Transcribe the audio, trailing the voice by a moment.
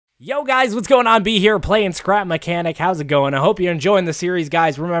Yo guys, what's going on? B here playing Scrap Mechanic. How's it going? I hope you're enjoying the series,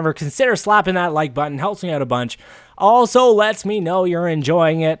 guys. Remember, consider slapping that like button. Helps me out a bunch. Also lets me know you're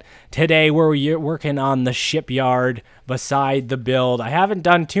enjoying it. Today we're working on the shipyard beside the build. I haven't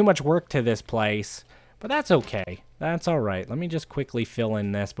done too much work to this place, but that's okay. That's all right. Let me just quickly fill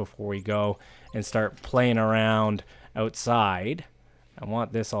in this before we go and start playing around outside. I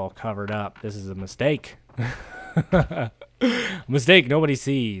want this all covered up. This is a mistake. Mistake nobody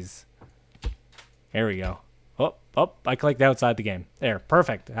sees. There we go. Oh, I clicked outside the game. There,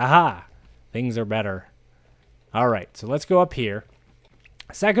 perfect. Aha. Things are better. All right, so let's go up here.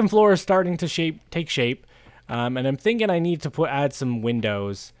 Second floor is starting to take shape. And I'm thinking I need to add some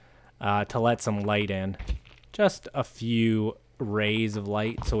windows to let some light in. Just a few rays of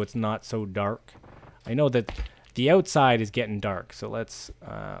light so it's not so dark. I know that the outside is getting dark, so let's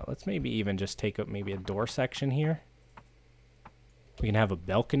maybe even just take up maybe a door section here. We can have a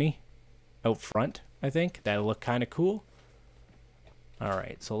balcony out front, I think. That'll look kind of cool. All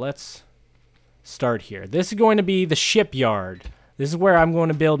right, so let's start here. This is going to be the shipyard. This is where I'm going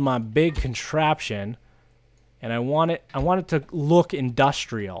to build my big contraption, and I want it to look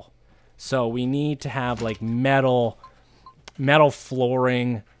industrial. So we need to have like metal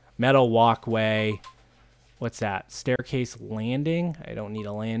flooring, metal walkway. What's that? Staircase landing? I don't need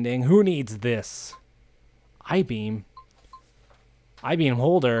a landing. Who needs this? I-beam. I-beam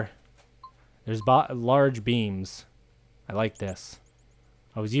holder. There's large beams. I like this.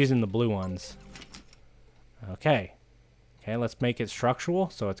 I was using the blue ones. Okay. Okay, let's make it structural.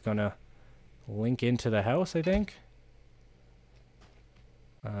 So it's going to link into the house, I think.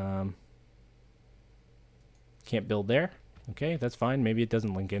 Can't build there. Okay, that's fine. Maybe it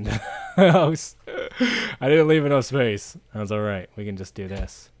doesn't link into the house. I didn't leave enough space. That's alright. We can just do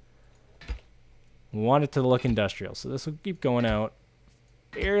this. We want it to look industrial. So this will keep going out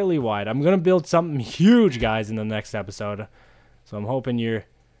fairly wide. I'm going to build something huge, guys, in the next episode. So I'm hoping you're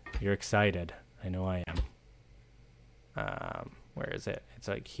excited. I know I am. Where is it? It's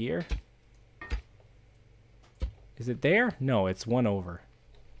like here. Is it there? No, it's one over.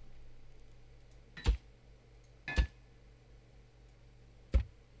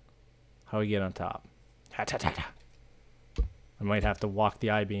 How do we get on top? I might have to walk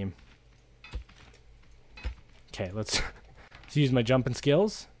the I-beam. Okay, let's use my jumping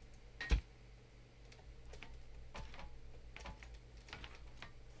skills.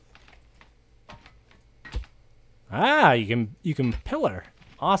 Ah, you can pillar.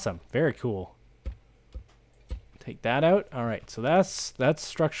 Awesome. Very cool. Take that out. All right, so that's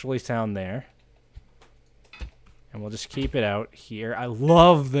structurally sound there. And we'll just keep it out here. I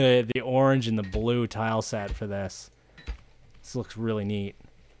love the orange and the blue tile set for this. This looks really neat.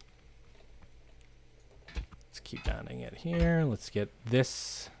 Let's keep mounting it here. Let's get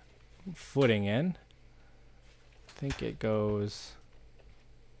this footing in. I think it goes...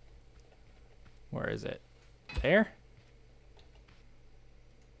 Where is it? There?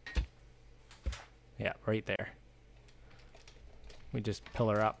 Yeah, right there. We just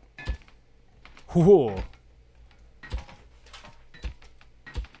pillar up. Whoa!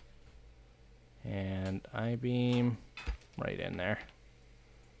 And I-beam right in there.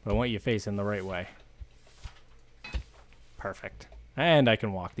 But I want you facing the right way. Perfect. And I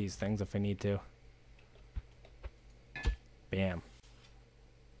can walk these things if I need to. Bam.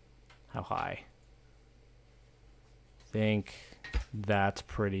 How high? Think that's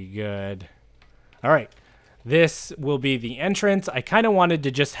pretty good. All right. This will be the entrance. I kind of wanted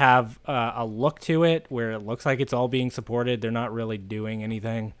to just have a look to it where it looks like it's all being supported. They're not really doing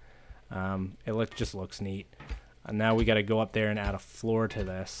anything. It just looks neat. And now we got to go up there and add a floor to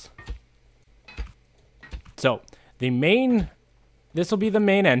this. So this will be the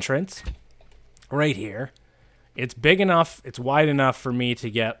main entrance right here. It's big enough, it's wide enough for me to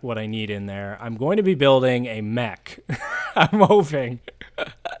get what I need in there. I'm going to be building a mech. I'm hoping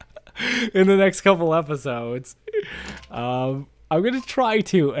in the next couple episodes. I'm going to try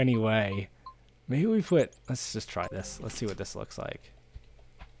to anyway. Maybe let's just try this. Let's see what this looks like.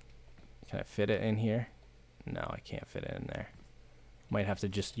 Can I fit it in here? No, I can't fit it in there. Might have to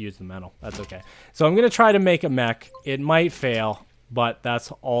just use the metal. That's okay. So I'm going to try to make a mech. It might fail, but that's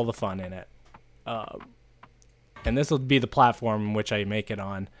all the fun in it. And this will be the platform in which I make it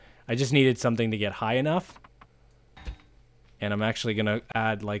on. I just needed something to get high enough. And I'm actually going to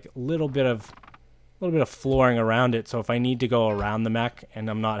add like a little bit of flooring around it. So if I need to go around the mech and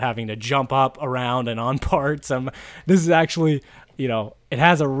I'm not having to jump up around and on parts, this is actually, it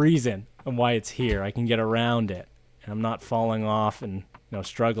has a reason on why it's here. I can get around it. And I'm not falling off and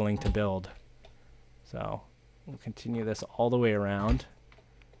struggling to build. So we'll continue this all the way around.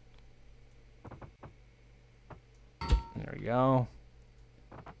 we go.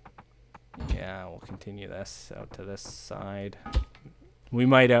 Yeah, we'll continue this out to this side. We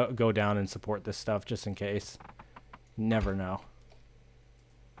might go down and support this stuff just in case. Never know.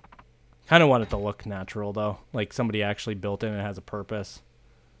 Kind of want it to look natural though, like somebody actually built it and it has a purpose.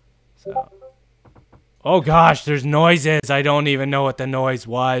 So, oh gosh, there's noises. I don't even know what the noise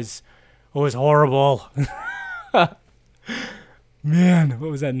was. It was horrible. Man,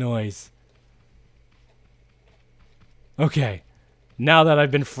 what was that noise? Okay, now that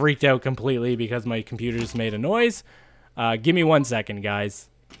I've been freaked out completely because my computer just made a noise, give me 1 second, guys.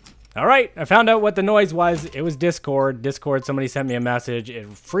 All right, I found out what the noise was. It was Discord. Discord, somebody sent me a message. It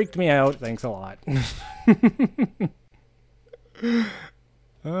freaked me out. Thanks a lot.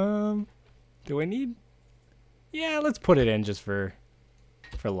 Do I need? Yeah, let's put it in just for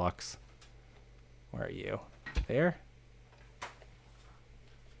looks. Where are you? There?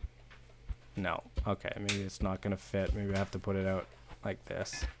 No. Okay, maybe it's not gonna fit. Maybe I have to put it out like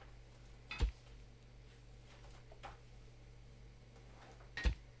this.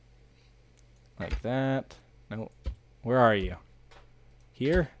 Like that. No. Where are you?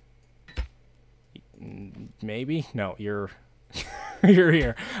 Here? Maybe? No, you're you're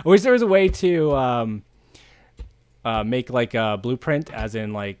here. I wish there was a way to make like a blueprint, as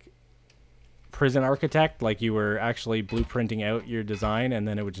in like Prison Architect, like you were actually blueprinting out your design and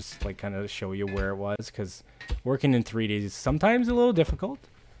then it would just like kind of show you where it was, because working in 3D is sometimes a little difficult.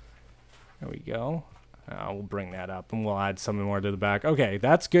 There we go. We'll bring that up and we'll add something more to the back. Okay,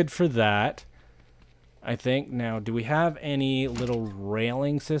 that's good for that. I think now, do we have any little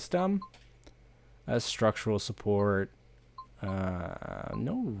railing system? Structural support.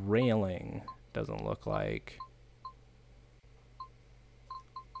 No railing, doesn't look like.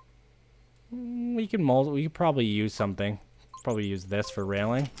 We could probably use something. Probably use this for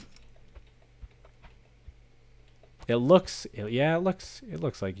railing. It looks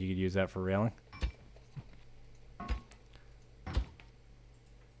like you could use that for railing.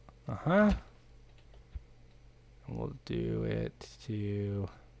 Uh-huh. We'll do it to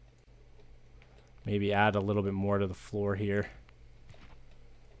maybe add a little bit more to the floor here,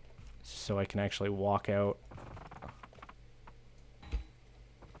 so I can actually walk out.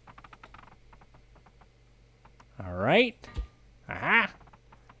 All right. Aha.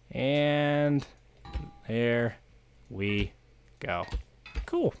 And there we go.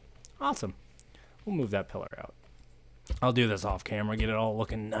 Cool. Awesome. We'll move that pillar out. I'll do this off camera, get it all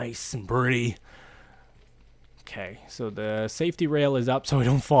looking nice and pretty. Okay, so the safety rail is up so I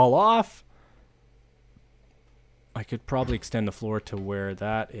don't fall off. I could probably extend the floor to where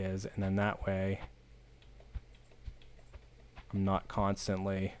that is, and then that way I'm not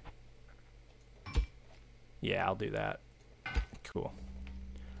constantly... Yeah, I'll do that. Cool.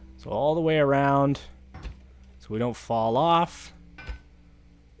 So all the way around so we don't fall off.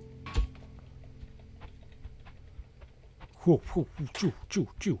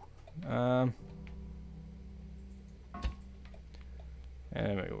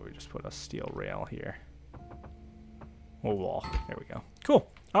 And maybe we just put a steel rail here. A wall. There we go. Cool.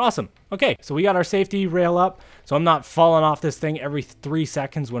 Awesome. Okay, so we got our safety rail up, so I'm not falling off this thing every 3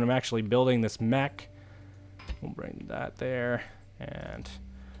 seconds when I'm actually building this mech. We'll bring that there and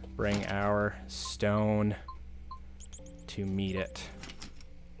bring our stone to meet it.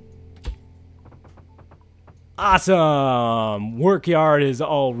 Awesome! Work yard is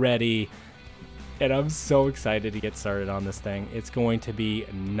all ready. And I'm so excited to get started on this thing. It's going to be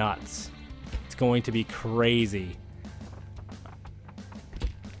nuts. It's going to be crazy.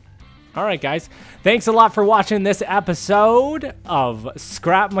 All right, guys. Thanks a lot for watching this episode of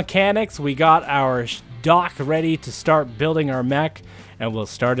Scrap Mechanics. We got our dock ready to start building our mech, and we'll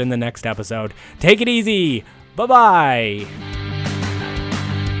start in the next episode. Take it easy. Bye-bye.